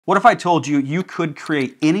What if I told you you could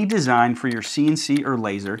create any design for your CNC or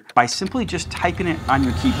laser by simply just typing it on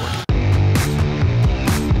your keyboard?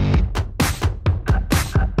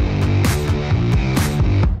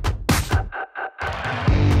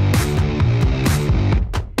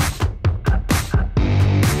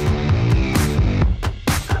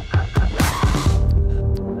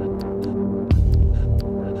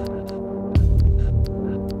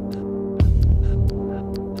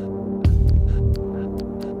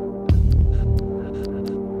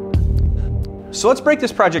 So let's break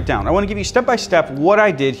this project down. I want to give you step by step what I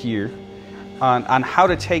did here on how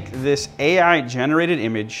to take this AI generated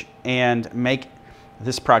image and make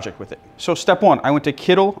this project with it. So step one, I went to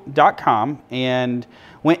Kittle.com and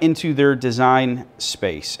went into their design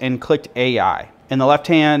space and clicked AI. In the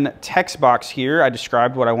left-hand text box here, I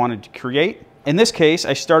described what I wanted to create. In this case,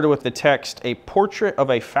 I started with the text, "A portrait of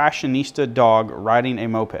a fashionista dog riding a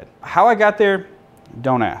moped." How I got there,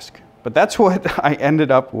 don't ask. But that's what I ended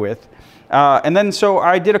up with. And then so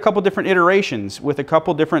I did a couple different iterations with a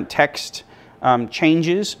couple different text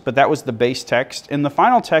changes, but that was the base text. And the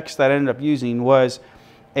final text that I ended up using was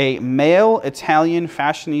 "a male Italian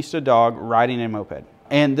fashionista dog riding a moped."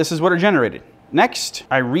 And this is what it generated. Next,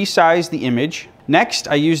 I resized the image. Next,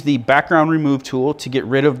 I used the background remove tool to get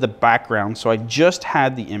rid of the background, so I just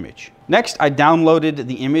had the image. Next, I downloaded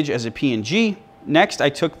the image as a PNG. Next, I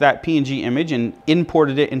took that PNG image and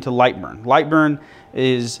imported it into Lightburn. Lightburn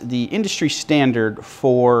is the industry standard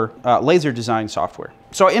for laser design software.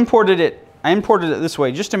 So I imported it this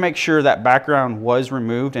way just to make sure that background was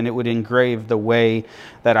removed and it would engrave the way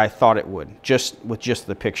that I thought it would, with just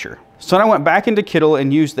the picture. So then I went back into Kittle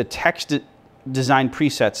and used the text design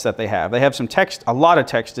presets that they have. They have a lot of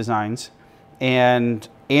text designs, and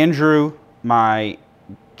Andrew, my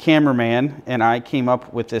cameraman, and I came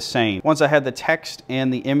up with this saying. Once I had the text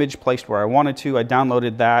and the image placed where I wanted to, I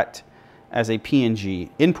downloaded that as a PNG,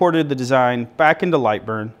 imported the design back into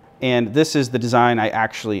Lightburn, and this is the design I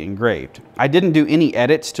actually engraved. I didn't do any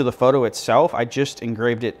edits to the photo itself. I just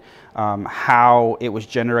engraved it how it was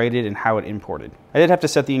generated and how it imported. I did have to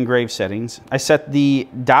set the engraved settings. I set the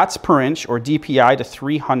dots per inch, or DPI, to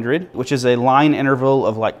 300, which is a line interval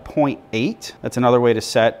of like 0.8. That's another way to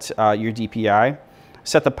set your DPI.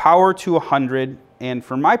 Set the power to 100, and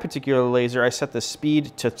for my particular laser, I set the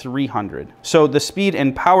speed to 300. So the speed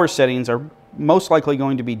and power settings are most likely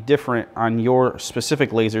going to be different on your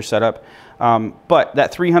specific laser setup, but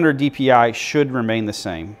that 300 DPI should remain the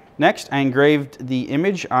same. Next, I engraved the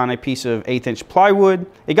image on a piece of 1/8 inch plywood.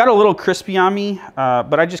 It got a little crispy on me,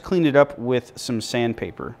 but I just cleaned it up with some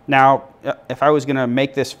sandpaper. Now, if I was gonna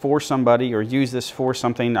make this for somebody or use this for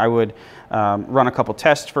something, I would run a couple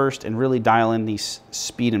tests first and really dial in these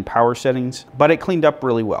speed and power settings, but it cleaned up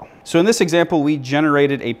really well. So in this example, we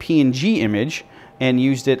generated a PNG image and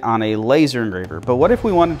used it on a laser engraver. But what if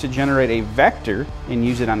we wanted to generate a vector and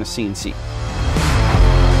use it on a CNC?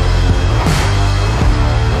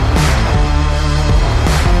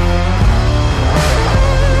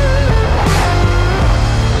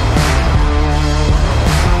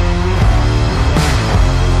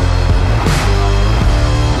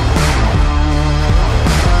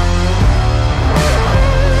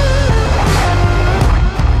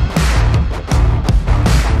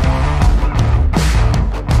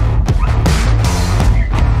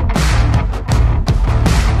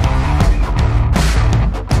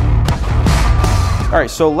 All right,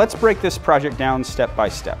 so let's break this project down step by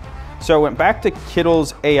step. So I went back to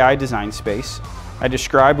Kittle's AI design space. I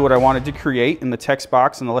described what I wanted to create in the text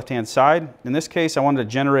box on the left-hand side. In this case, I wanted to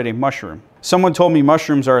generate a mushroom. Someone told me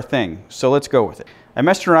mushrooms are a thing, so let's go with it. I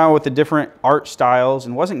messed around with the different art styles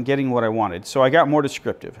and wasn't getting what I wanted, so I got more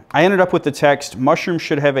descriptive. I ended up with the text, "Mushrooms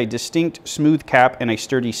should have a distinct smooth cap and a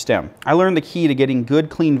sturdy stem." I learned the key to getting good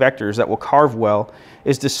clean vectors that will carve well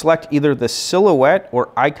is to select either the silhouette or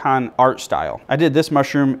icon art style. I did this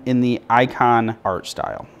mushroom in the icon art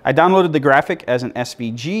style. I downloaded the graphic as an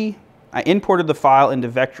SVG. I imported the file into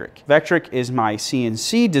Vectric. Vectric is my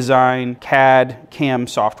CNC design CAD CAM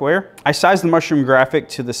software. I sized the mushroom graphic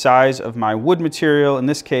to the size of my wood material. In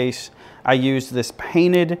this case, I used this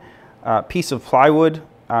painted piece of plywood.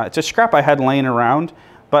 It's a scrap I had laying around,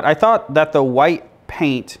 but I thought that the white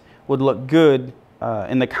paint would look good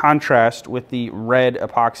in the contrast with the red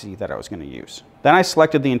epoxy that I was going to use. Then I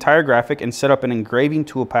selected the entire graphic and set up an engraving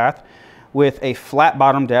toolpath with a flat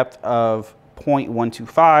bottom depth of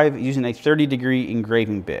 0.125 using a 30-degree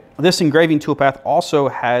engraving bit. This engraving toolpath also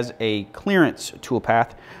has a clearance toolpath,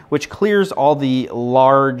 which clears all the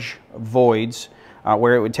large voids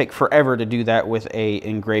where it would take forever to do that with a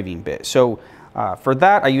engraving bit. So For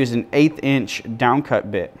that, I used an 1/8 inch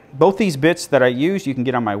downcut bit. Both these bits that I used, you can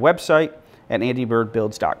get on my website at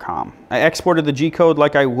andybirdbuilds.com. I exported the G-code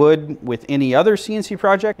like I would with any other CNC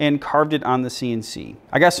project and carved it on the CNC.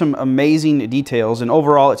 I got some amazing details, and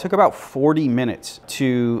overall it took about 40 minutes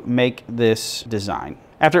to make this design.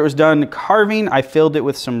 After it was done carving, I filled it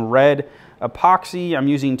with some red epoxy. I'm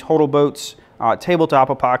using Total Boat's tabletop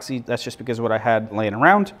epoxy. That's just because of what I had laying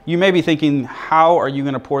around. You may be thinking, how are you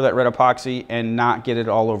gonna pour that red epoxy and not get it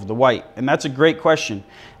all over the white? And that's a great question.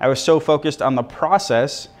 I was so focused on the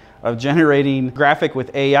process of generating graphic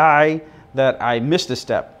with AI that I missed a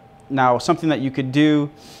step. Now, something that you could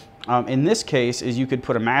do in this case is you could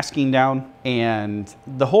put a masking down, and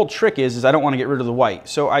the whole trick is I don't want to get rid of the white.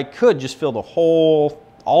 So I could just fill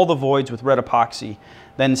all the voids with red epoxy,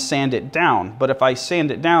 then sand it down. But if I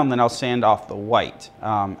sand it down, then I'll sand off the white.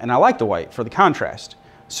 And I like the white for the contrast.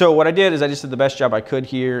 So what I did is I just did the best job I could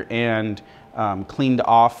here and cleaned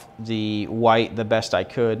off the white the best I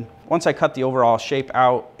could. Once I cut the overall shape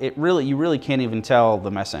out, you really can't even tell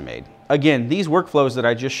the mess I made. Again, these workflows that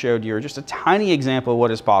I just showed you are just a tiny example of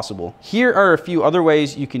what is possible. Here are a few other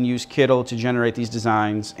ways you can use Kittl to generate these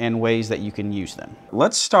designs and ways that you can use them.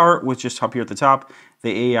 Let's start with just up here at the top,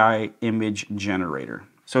 the AI image generator.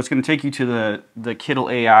 So it's going to take you to the Kittl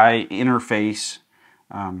AI interface,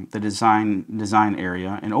 the design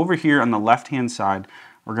area. And over here on the left-hand side,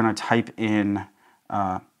 we're going to type in,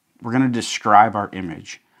 we're going to describe our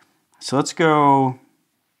image. So let's go,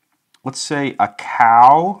 let's say a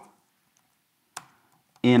cow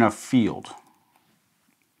in a field.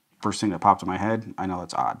 First thing that popped in my head, I know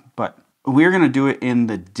that's odd, but we're going to do it in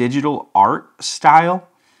the digital art style.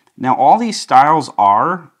 Now all these styles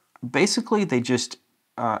are, basically they just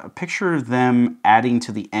picture them adding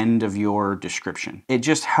to the end of your description. It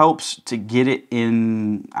just helps to get it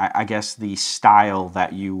in, I guess, the style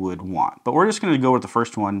that you would want. But we're just going to go with the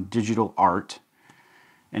first one, digital art,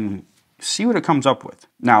 and see what it comes up with.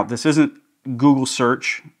 Now, this isn't Google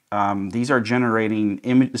search. These are generating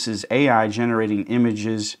image. This is AI generating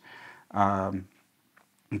images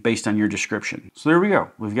based on your description. So there we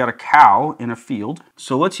go. We've got a cow in a field.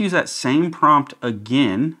 So let's use that same prompt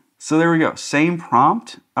again. So there we go, same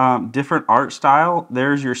prompt, different art style.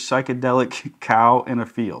 There's your psychedelic cow in a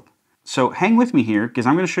field. So hang with me here, because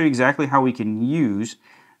I'm going to show you exactly how we can use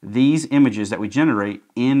these images that we generate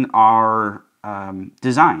in our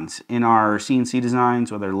designs, in our CNC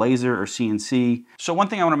designs, whether laser or CNC. So one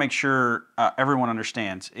thing I want to make sure everyone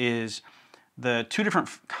understands is the two different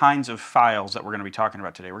kinds of files that we're going to be talking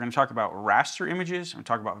about today. We're going to talk about raster images and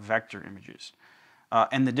talk about vector images.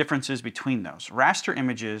 And the differences between those. Raster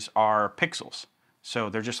images are pixels, so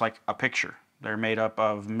they're just like a picture. They're made up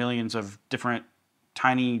of millions of different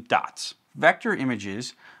tiny dots. Vector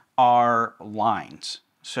images are lines,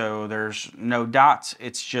 so there's no dots,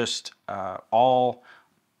 it's just all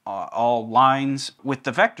lines. With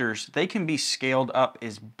the vectors, they can be scaled up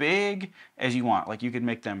as big as you want, like you could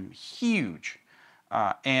make them huge.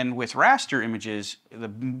 And with raster images, the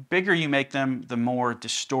bigger you make them, the more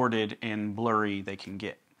distorted and blurry they can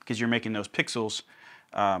get, because you're making those pixels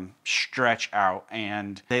stretch out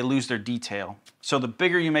and they lose their detail. So the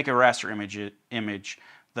bigger you make a raster image,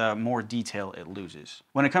 the more detail it loses.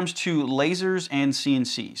 When it comes to lasers and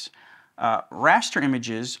CNCs, raster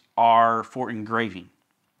images are for engraving.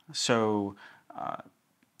 So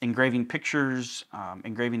engraving pictures,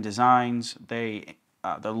 engraving designs,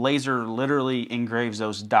 the laser literally engraves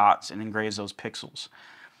those dots and engraves those pixels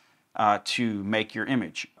to make your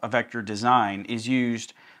image. A vector design is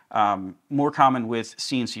used more common with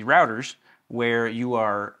CNC routers, where you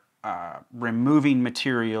are removing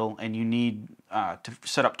material and you need to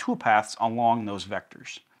set up toolpaths along those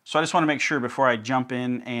vectors. So I just want to make sure before I jump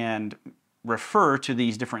in and refer to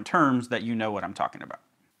these different terms that you know what I'm talking about.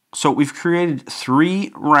 So we've created 3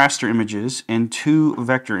 raster images and 2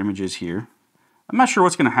 vector images here. I'm not sure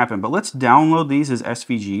what's going to happen, but let's download these as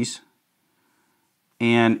SVGs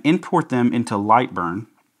and import them into Lightburn.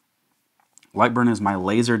 Lightburn is my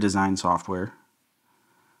laser design software,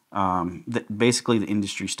 basically the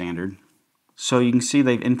industry standard. So you can see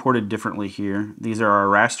they've imported differently here. These are our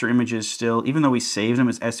raster images still. Even though we saved them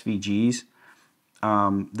as SVGs,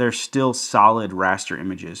 they're still solid raster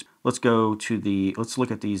images. Let's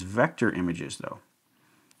look at these vector images though.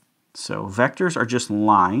 So vectors are just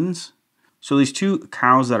lines. So these 2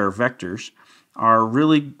 cows that are vectors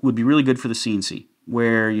would be really good for the CNC,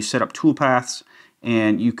 where you set up toolpaths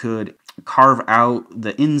and you could carve out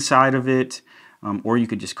the inside of it, or you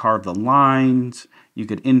could just carve the lines, you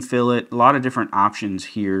could infill it, a lot of different options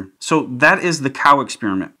here. So that is the cow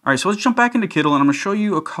experiment. All right, so let's jump back into Kittl and I'm gonna show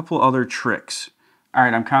you a couple other tricks All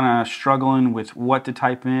right, I'm kind of struggling with what to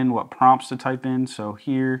type in, what prompts to type in. So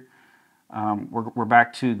here, we're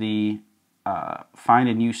back to the find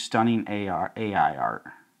and use stunning AI art.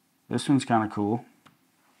 This one's kind of cool.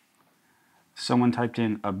 Someone typed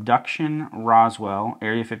in abduction, Roswell,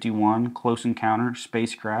 Area 51, close encounter,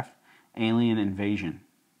 spacecraft, alien invasion.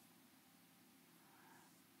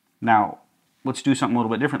 Now, let's do something a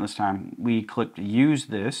little bit different this time. We clicked use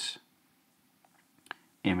this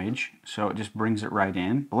image, so it just brings it right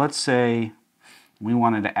in. But let's say we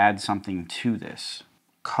wanted to add something to this.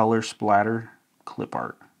 Color splatter clip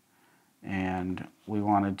art. And we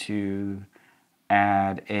wanted to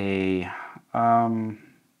add an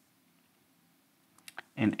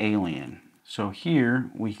alien. So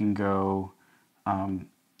here we can go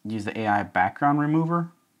use the AI background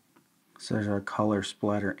remover. So there's our color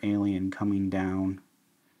splatter alien coming down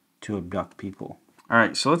to abduct people. All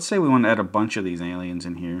right, so let's say we want to add a bunch of these aliens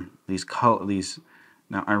in here.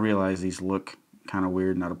 Now I realize these look kind of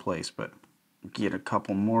weird and out of place, but get a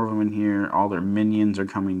couple more of them in here. All their minions are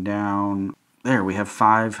coming down. There, we have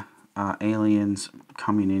 5 aliens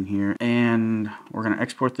coming in here, and we're going to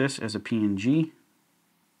export this as a PNG.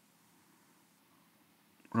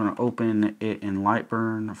 We're going to open it in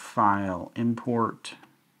Lightburn, File, Import,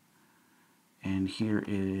 and here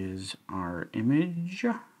is our image.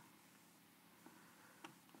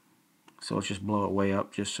 So let's just blow it way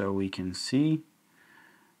up just so we can see.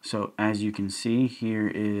 So as you can see, here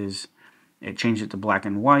is, it changed it to black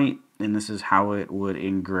and white, and this is how it would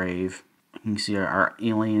engrave. You can see our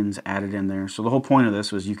aliens added in there. So the whole point of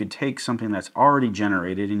this was you could take something that's already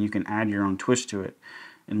generated and you can add your own twist to it.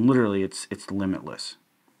 And literally it's limitless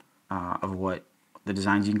of what the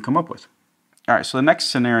designs you can come up with. All right, so the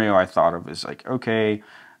next scenario I thought of is like, okay,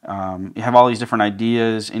 you have all these different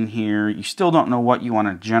ideas in here. You still don't know what you want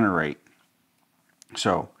to generate.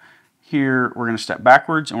 So here we're going to step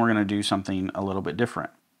backwards and we're going to do something a little bit different.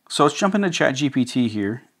 So let's jump into ChatGPT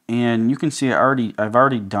here, and you can see I've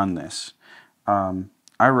already done this.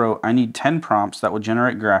 I wrote, I need 10 prompts that will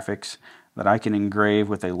generate graphics that I can engrave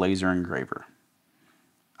with a laser engraver.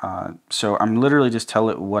 So I'm literally just tell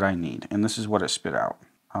it what I need, and this is what it spit out.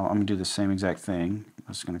 I'm going to do the same exact thing.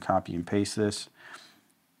 I'm just going to copy and paste this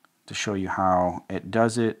to show you how it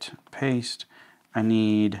does it. Paste. I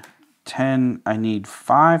need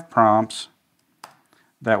 5 prompts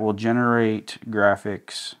that will generate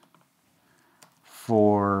graphics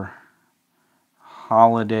for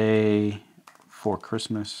holiday, for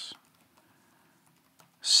Christmas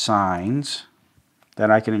signs that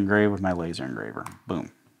I can engrave with my laser engraver.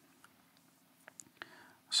 Boom.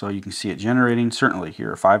 So you can see it generating. Certainly,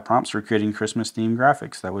 here are 5 prompts for creating Christmas themed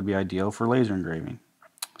graphics that would be ideal for laser engraving.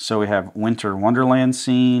 So we have winter wonderland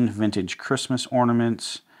scene, vintage Christmas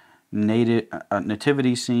ornaments,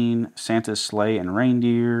 nativity scene, Santa's sleigh and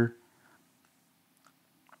reindeer,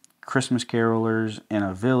 Christmas carolers in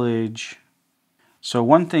a village. So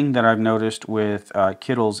one thing that I've noticed with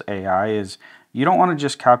Kittle's AI is you don't want to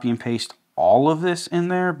just copy and paste all of this in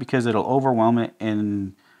there because it'll overwhelm it,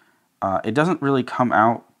 and it doesn't really come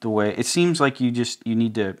out the way it seems like. It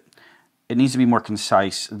needs to be more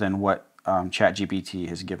concise than what ChatGPT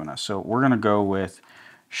has given us. So we're going to go with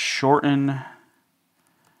shorten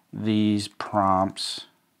these prompts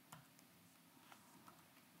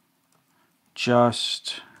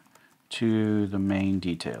just to the main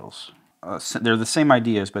details. They're the same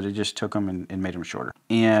ideas, but it just took them and made them shorter.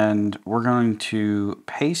 And we're going to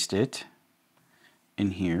paste it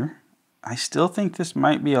in here. I still think this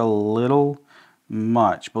might be a little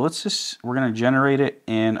much, but we're going to generate it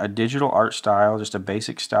in a digital art style, just a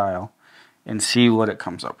basic style, and see what it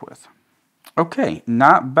comes up with. Okay,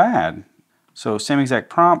 not bad. So same exact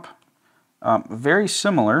prompt, very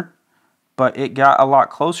similar, but it got a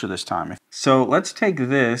lot closer this time. So let's take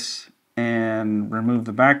this and remove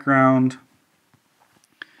the background,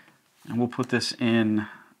 and we'll put this in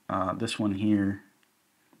this one here.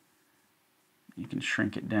 You can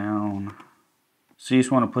shrink it down. So you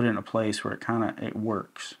just want to put it in a place where it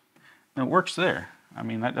works. And it works there. I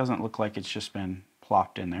mean, that doesn't look like it's just been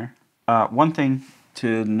plopped in there. One thing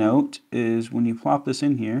to note is when you plop this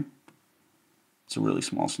in here, it's a really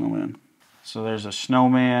small snowman. So there's a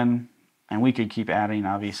snowman, and we could keep adding,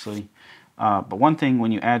 obviously. But one thing,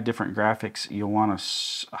 when you add different graphics, you'll want to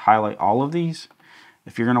highlight all of these.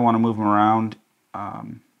 If you're going to want to move them around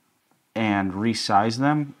and resize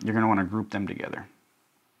them, you're going to want to group them together.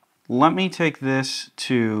 Let me take this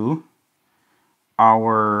to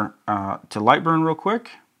Lightburn real quick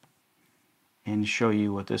and show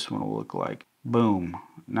you what this one will look like. Boom.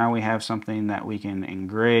 Now we have something that we can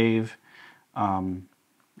engrave.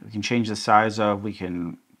 We can change the size of. We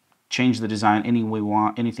can change the design anything we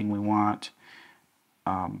want.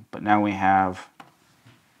 But now we have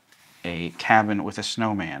a cabin with a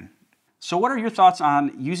snowman. So what are your thoughts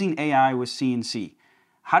on using AI with CNC?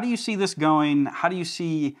 How do you see this going? How do you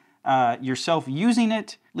see yourself using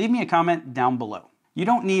it? Leave me a comment down below. You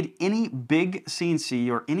don't need any big CNC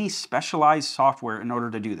or any specialized software in order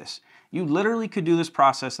to do this. You literally could do this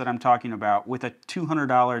process that I'm talking about with a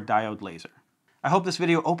 $200 diode laser. I hope this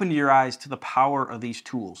video opened your eyes to the power of these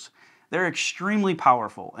tools. They're extremely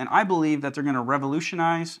powerful, and I believe that they're going to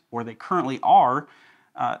revolutionize, or they currently are,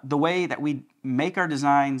 the way that we make our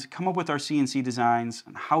designs, come up with our CNC designs,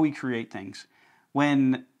 and how we create things.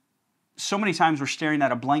 When so many times we're staring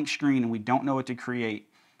at a blank screen and we don't know what to create,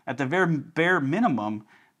 at the very bare minimum,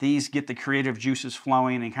 these get the creative juices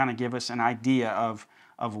flowing and kind of give us an idea of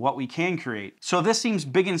what we can create. So if this seems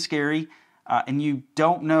big and scary, and you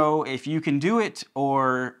don't know if you can do it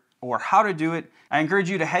or how to do it, I encourage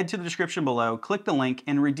you to head to the description below, click the link,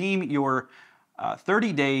 and redeem your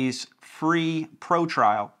 30 days free pro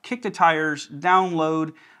trial. Kick the tires,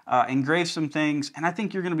 download, engrave some things, and I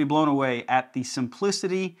think you're going to be blown away at the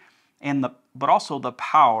simplicity but also the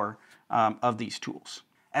power of these tools.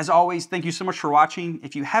 As always, thank you so much for watching.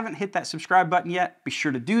 If you haven't hit that subscribe button yet, be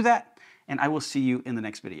sure to do that, and I will see you in the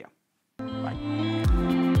next video.